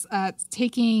 Yes.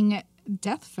 Taking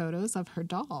death photos of her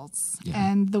dolls.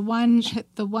 Yeah. And the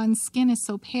one skin is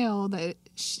so pale that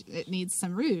it needs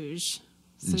some rouge.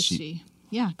 So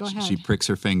Yeah, go ahead. She pricks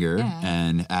her finger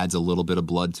and adds a little bit of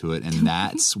blood to it, and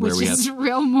that's where we have... Which is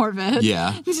real morbid.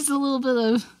 Yeah. Just a little bit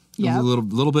of... Yeah. A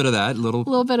little bit of that. A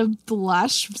little bit of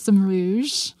blush, some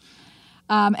rouge.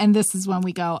 And this is when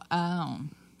we go, oh...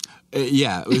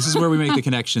 this is where we make the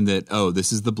connection that,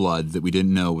 this is the blood that we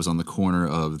didn't know was on the corner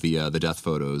of the death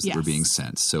photos that were being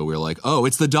sent. So we're like,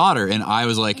 it's the daughter. And I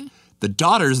was like... The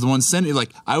daughter's the one sending.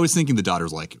 Like I was thinking, the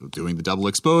daughter's like doing the double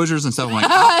exposures and stuff. I'm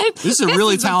like, this is a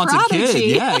really talented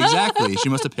kid. Yeah, exactly. She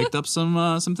must have picked up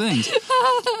some things.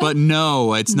 But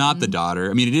no, it's not the daughter.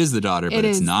 I mean, it is the daughter, but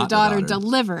it's not the daughter.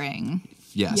 Delivering.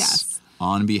 Yes.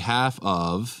 On behalf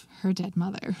of her dead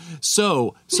mother.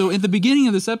 So at the beginning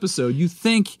of this episode, you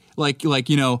think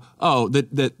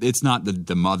that it's not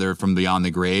the mother from beyond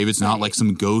the grave. It's not like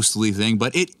some ghostly thing,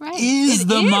 but it is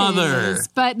the mother.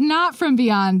 But not from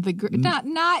beyond the grave.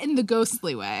 Not in the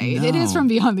ghostly way. No. It is from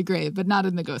beyond the grave, but not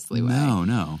in the ghostly way.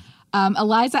 No.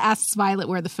 Eliza asks Violet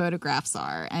where the photographs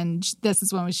are, and this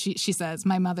is when she says,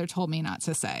 "My mother told me not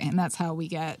to say," and that's how we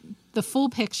get the full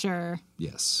picture.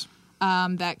 Yes.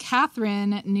 That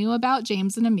Catherine knew about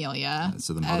James and Amelia.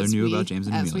 So the mother knew about James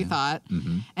and Amelia. As we thought.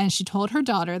 Mm-hmm. And she told her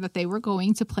daughter that they were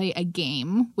going to play a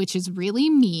game, which is really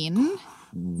mean.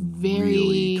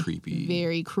 Really creepy.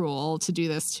 Very cruel to do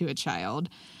this to a child.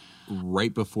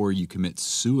 Right before you commit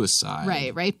suicide.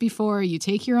 Right before you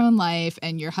take your own life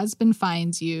and your husband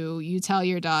finds you, you tell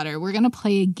your daughter, we're going to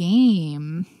play a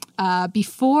game.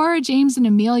 Before James and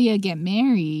Amelia get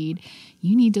married,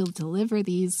 you need to deliver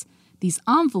these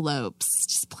envelopes,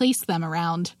 just place them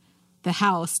around the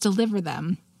house, deliver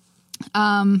them.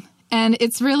 And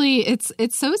it's really,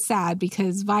 it's so sad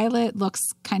because Violet looks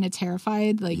kind of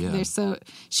terrified.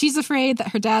 She's afraid that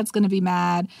her dad's going to be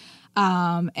mad.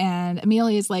 And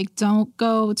Amelia's like, don't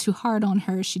go too hard on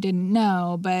her. She didn't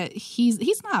know, but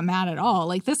he's not mad at all.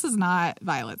 Like, this is not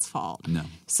Violet's fault. No.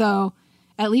 So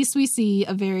at least we see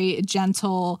a very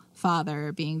gentle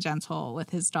father being gentle with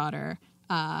his daughter,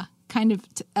 kind of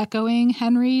echoing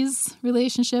Henry's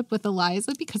relationship with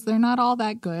Eliza because they're not all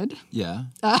that good. Yeah.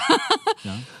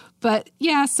 But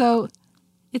yeah, so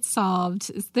it's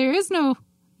solved. There is no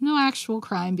actual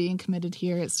crime being committed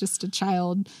here. It's just a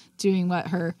child doing what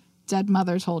her dead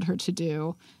mother told her to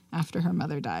do. after her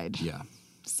mother died. Yeah.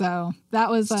 So that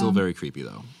was still very creepy,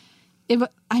 though.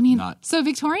 So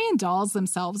Victorian dolls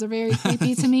themselves are very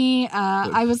creepy to me.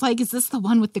 I was like, is this the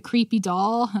one with the creepy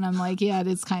doll? And I'm like, yeah, it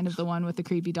is kind of the one with the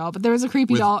creepy doll. But there was a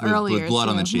creepy doll earlier. With blood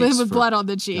on the cheeks. With blood on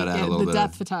the cheek. The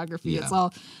death photography. Yeah. It's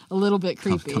all a little bit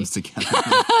creepy. Comes together.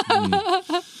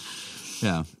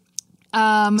 Yeah.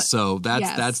 So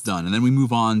that's done. And then we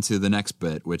move on to the next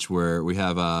bit, where we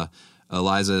have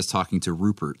Eliza is talking to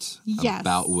Rupert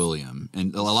about William.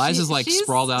 And Eliza's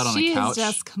sprawled out on a couch. She's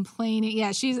just complaining.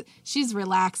 Yeah, she's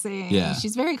relaxing. Yeah.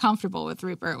 She's very comfortable with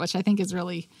Rupert, which I think is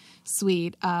really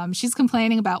sweet. She's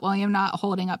complaining about William not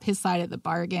holding up his side of the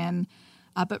bargain.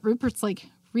 But Rupert's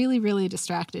really, really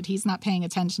distracted. He's not paying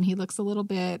attention. He looks a little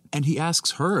bit and he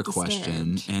asks her a disturbed.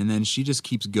 question, and then she just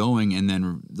keeps going, and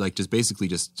then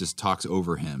just talks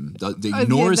over him,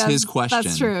 ignores his question.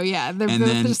 That's true. Yeah, they're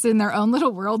both just in their own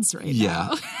little worlds right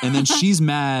now. And then she's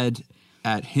mad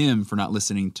at him for not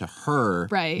listening to her,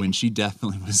 right? When she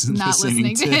definitely wasn't not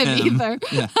listening to him either.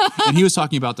 Yeah, and he was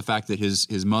talking about the fact that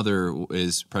his mother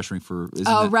is pressuring for.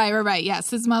 Right. Yes,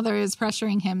 his mother is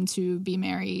pressuring him to be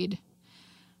married.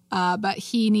 But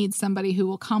he needs somebody who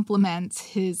will complement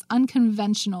his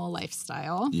unconventional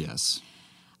lifestyle. Yes.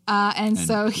 And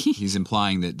so he's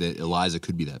implying that Eliza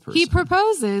could be that person. He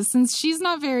proposes, since she's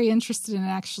not very interested in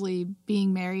actually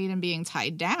being married and being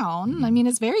tied down. Mm-hmm. I mean,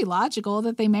 it's very logical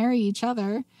that they marry each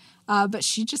other. But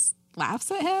she just laughs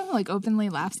at him, openly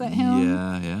laughs at him.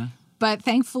 Yeah. But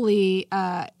thankfully,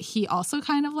 he also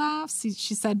kind of laughs.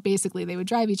 She said basically they would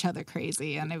drive each other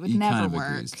crazy and it would never kind of work.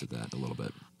 Agrees to that a little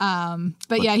bit.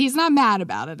 But yeah, he's not mad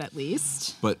about it, at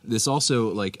least. But this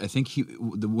also, I think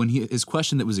his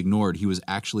question that was ignored, he was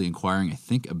actually inquiring, I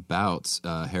think, about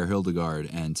Herr Hildegard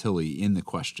and Tilly in the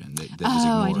question that was ignored.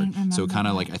 I didn't remember. So kind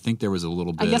of I think there was a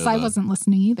little bit. I guess I wasn't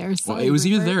listening either. So well, it was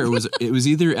either there. It was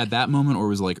either at that moment or it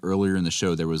was earlier in the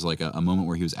show. There was a moment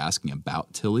where he was asking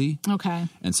about Tilly. Okay.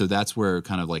 And so that's where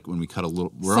kind of when we cut a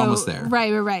little, we're almost there.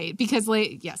 Right. Because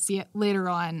later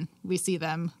on we see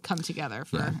them come together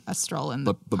for a stroll in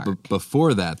the park. But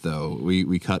before that, though,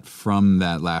 we cut from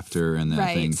that laughter and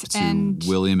that thing to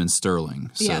William and Sterling.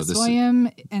 So William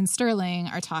and Sterling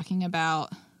are talking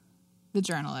about the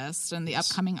journalist and the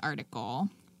upcoming article.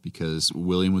 Because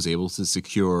William was able to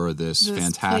secure this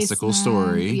fantastical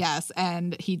story. Yes,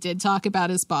 and he did talk about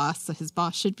his boss, so his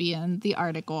boss should be in the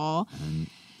article. And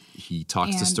he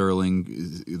talks to Sterling,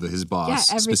 his boss,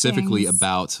 specifically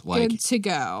about good to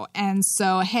go. And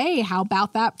so, hey, how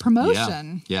about that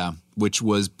promotion? Yeah. Which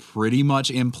was pretty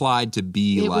much implied to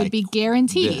be it would be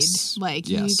guaranteed. This.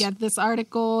 You get this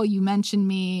article, you mentioned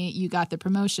me, you got the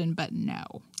promotion, but no.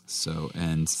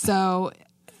 So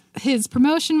his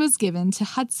promotion was given to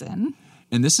Hudson.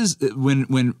 And this is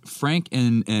when Frank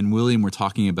and William were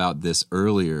talking about this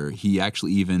earlier. They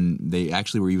actually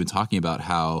were even talking about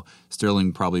how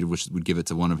Sterling probably would give it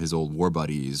to one of his old war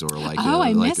buddies or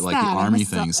I missed the that. army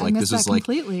things. This was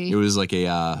completely. It was a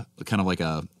kind of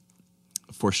a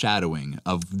foreshadowing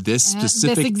of this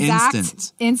specific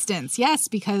instance. Yes,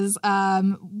 because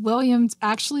William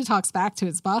actually talks back to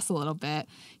his boss a little bit.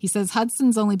 He says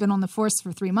Hudson's only been on the force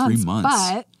for 3 months.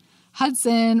 But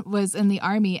Hudson was in the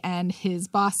army and his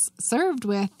boss served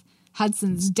with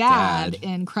Hudson's dad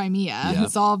in Crimea.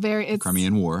 Yep. It's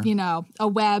Crimean War. A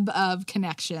web of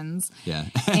connections. Yeah.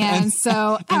 And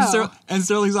and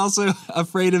Sterling's also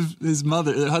afraid of his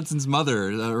mother, Hudson's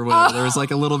mother, or whatever. There was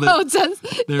a little bit.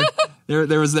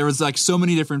 There was so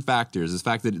many different factors. The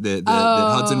fact that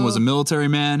Hudson was a military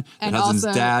man, that Hudson's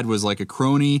dad was a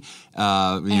crony,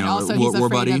 also war he's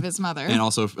buddy, of his mother, and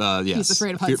also he's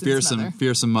afraid of Hudson's mother.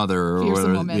 Fearsome mother, or fearsome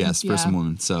whatever. Woman. Yes, fearsome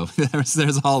woman. So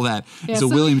there's all that. Yeah, so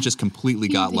William just completely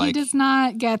he does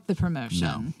not get the promotion.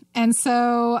 No. And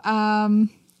so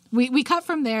we cut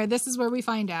from there. This is where we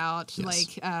find out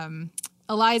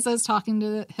Eliza's talking to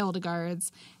the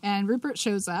Hildegards and Rupert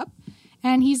shows up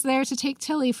and he's there to take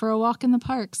Tilly for a walk in the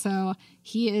park. So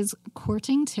he is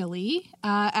courting Tilly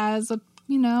as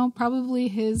probably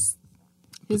his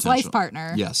life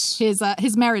partner. Yes. His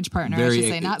marriage partner, I should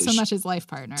say. Not so much his life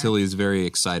partner. Tilly is very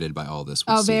excited by all this.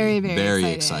 Very, very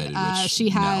excited. She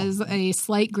has a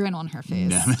slight grin on her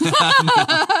face.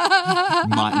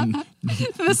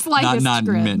 The slightest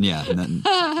grin.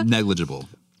 Negligible.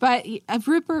 But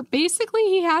Rupert, basically,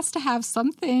 he has to have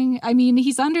something. I mean,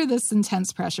 he's under this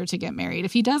intense pressure to get married.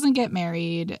 If he doesn't get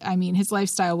married, his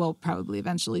lifestyle will probably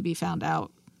eventually be found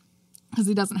out. Because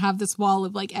he doesn't have this wall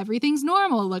of everything's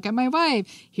normal. Look at my wife.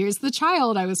 Here's the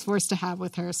child I was forced to have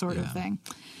with her sort of thing.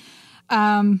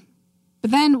 But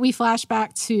then we flash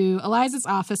back to Eliza's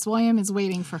office. William is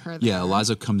waiting for her there. Yeah,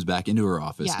 Eliza comes back into her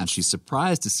office, Yes. and she's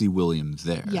surprised to see William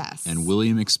there. Yes. And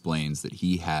William explains that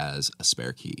he has a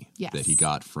spare key Yes. that he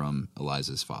got from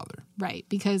Eliza's father. Right,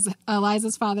 because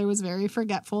Eliza's father was very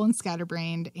forgetful and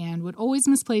scatterbrained and would always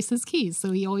misplace his keys.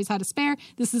 So he always had a spare.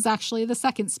 This is actually the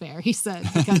second spare, he said,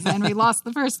 because Henry lost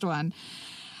the first one.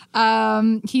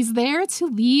 He's there to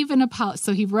leave an apology.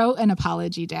 So he wrote an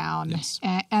apology down Yes.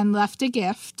 and left a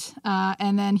gift.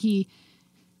 And then he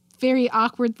very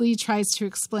awkwardly tries to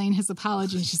explain his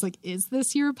apology. And she's like, is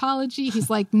this your apology? He's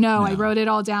like, no, I wrote it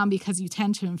all down because you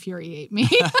tend to infuriate me.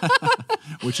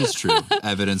 Which is true.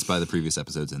 Evidenced by the previous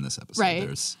episodes in this episode. Right.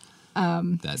 There's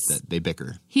that they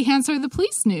bicker. He hands her the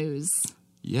police news.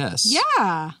 Yes.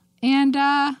 Yeah. And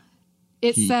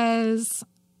it says,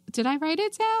 did I write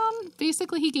it down?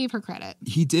 Basically, he gave her credit.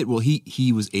 He did. Well,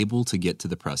 he was able to get to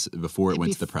the press before it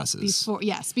went to the presses.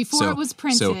 Before it was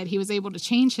printed, he was able to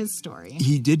change his story.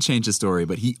 He did change the story,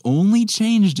 but he only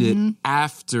changed it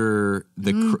after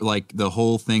the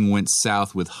whole thing went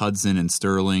south with Hudson and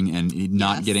Sterling and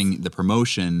not getting the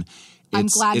promotion. I'm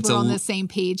glad we're on the same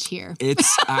page here.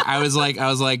 I was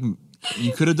like,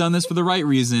 you could have done this for the right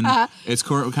reason. It's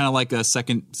kind of like a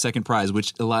second prize,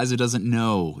 which Eliza doesn't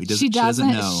know. She doesn't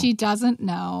know. She doesn't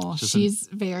know. She's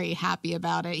very happy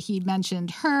about it. He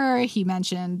mentioned her. He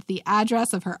mentioned the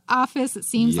address of her office. It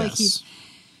seems like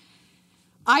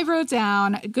I wrote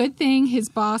down, good thing his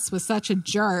boss was such a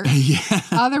jerk.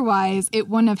 Otherwise, it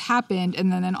wouldn't have happened.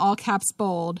 And then in all caps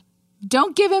bold,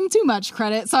 don't give him too much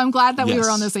credit. So I'm glad that we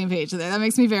were on the same page there. That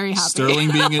makes me very happy.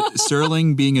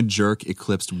 Sterling being a jerk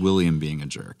eclipsed William being a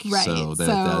jerk. Right. So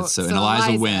and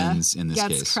Eliza wins in this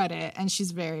gets case. Credit, and she's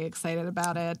very excited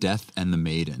about it. Death and the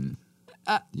Maiden.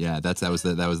 That was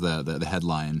the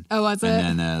headline. Oh, was it?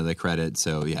 And then the credit.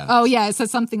 So yeah. Oh yeah, it says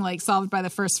something like solved by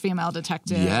the first female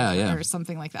detective. Or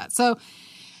something like that. So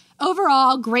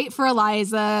overall, great for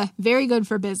Eliza. Very good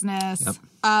for business. Yep.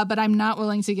 But I'm not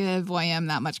willing to give William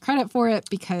that much credit for it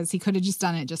because he could have just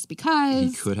done it just because.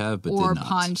 He could have, but or did not.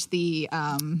 pawned the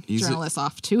journalist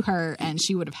off to her, and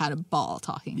she would have had a ball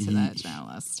talking to that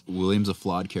journalist. William's a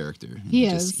flawed character. He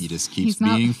is. He just keeps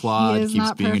being flawed,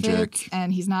 keeps being a jerk.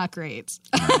 And he's not great.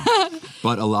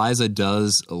 But Eliza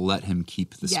does let him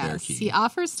keep the spare key. He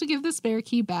offers to give the spare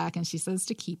key back, and she says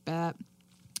to keep it.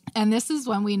 And this is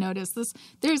when we notice this.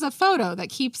 There's a photo that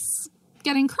keeps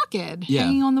getting crooked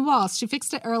hanging on the wall. She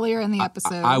fixed it earlier in the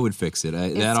episode. I would fix it.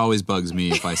 That always bugs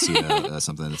me if I see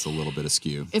something that's a little bit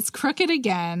askew. It's crooked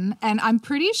again, and I'm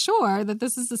pretty sure that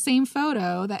this is the same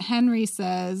photo that Henry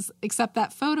says, except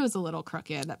that photo's a little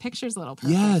crooked. That picture's a little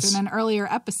perfect in an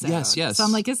earlier episode. Yes. So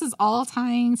I'm like, this is all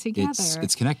tying together.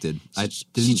 It's connected. I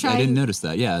didn't notice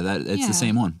that. Yeah, it's the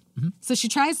same one. Mm-hmm. So she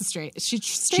tries to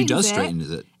She does straighten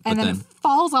it, and then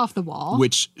falls off the wall,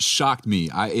 which shocked me.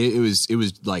 It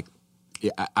was like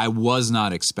I was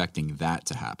not expecting that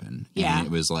to happen. Yeah, and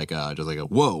it was like just like a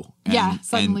whoa. And,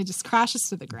 suddenly just crashes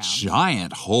to the ground.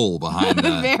 Giant hole behind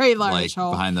the very large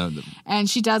hole behind the. And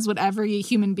she does what every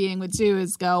human being would do: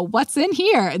 is go, "What's in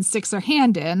here?" and sticks her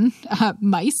hand in.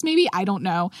 Mice, maybe, I don't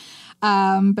know.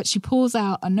 But she pulls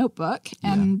out a notebook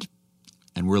and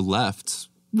we're left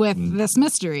with this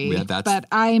mystery, but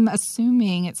I'm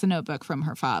assuming it's a notebook from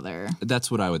her father.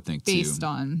 That's what I would think, based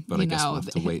on, but I guess we'll have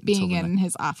to wait being in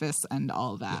his office and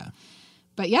all of that.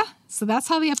 Yeah. But so that's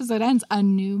how the episode ends. A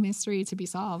new mystery to be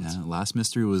solved. Yeah, last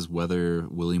mystery was whether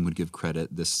William would give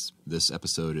credit. This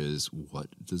episode is, what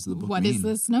does the book mean? What is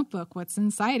this notebook? What's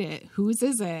inside it? Whose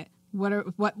is it?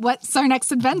 What's our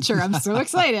next adventure? I'm so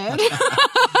excited.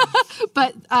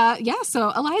 But so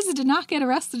Eliza did not get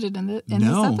arrested in this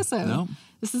episode. No.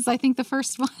 This is, I think, the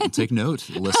first one. Take note,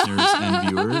 listeners and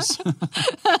viewers.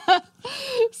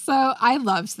 So I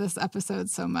loved this episode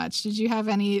so much. Did you have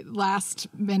any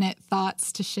last-minute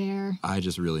thoughts to share? I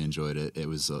just really enjoyed it. It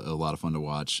was a lot of fun to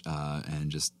watch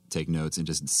and just take notes and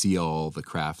just see all the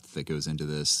craft that goes into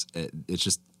this.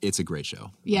 It's a great show.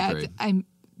 Yeah,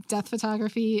 death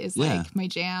photography is like my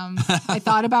jam. I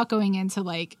thought about going into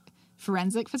like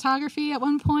forensic photography at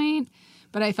one point,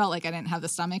 but I felt like I didn't have the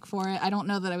stomach for it. I don't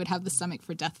know that I would have the stomach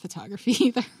for death photography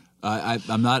either.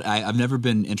 I've never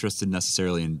been interested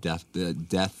necessarily in death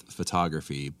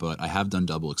photography, but I have done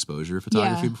double exposure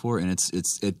photography before, and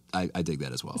I dig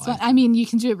that as well. I mean, you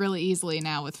can do it really easily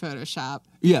now with Photoshop.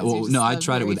 Yeah, well, no, I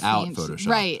tried it without Photoshop.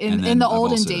 Right, in the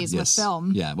olden days with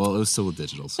film. Yeah, well, it was still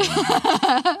digital, so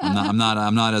I'm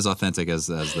not as authentic as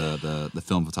the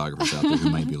film photographers out there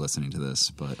who might be listening to this,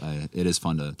 but it is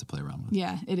fun to play around with.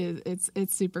 Yeah, it is.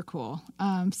 It's super cool.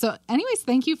 So anyways,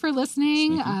 thank you for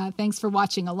listening. Thanks for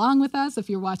watching along with us if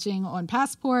you're watching on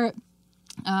Passport.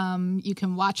 You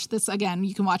can watch this again.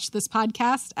 You can watch this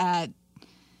podcast at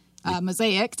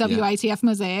Mosaic, WITF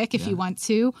Mosaic, if you want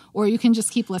to, or you can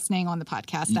just keep listening on the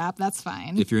podcast app. That's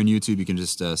fine. If you're on YouTube, you can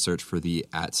just search for the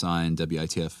 @sign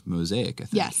WITF Mosaic, I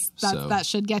think. Yes, that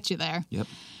should get you there. Yep.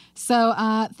 So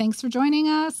thanks for joining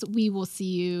us. We will see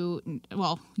you.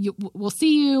 Well, we'll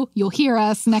see you. You'll hear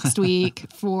us next week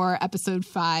for episode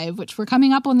 5, which we're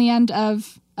coming up on the end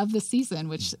of this season,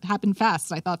 which happened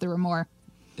fast. I thought there were more.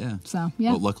 Yeah. So,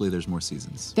 yeah. Well, luckily there's more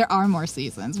seasons. There are more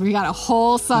seasons. We got a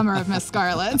whole summer of Miss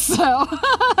Scarlet. So,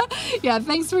 yeah,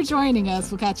 thanks for joining us.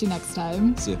 We'll catch you next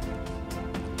time. See ya.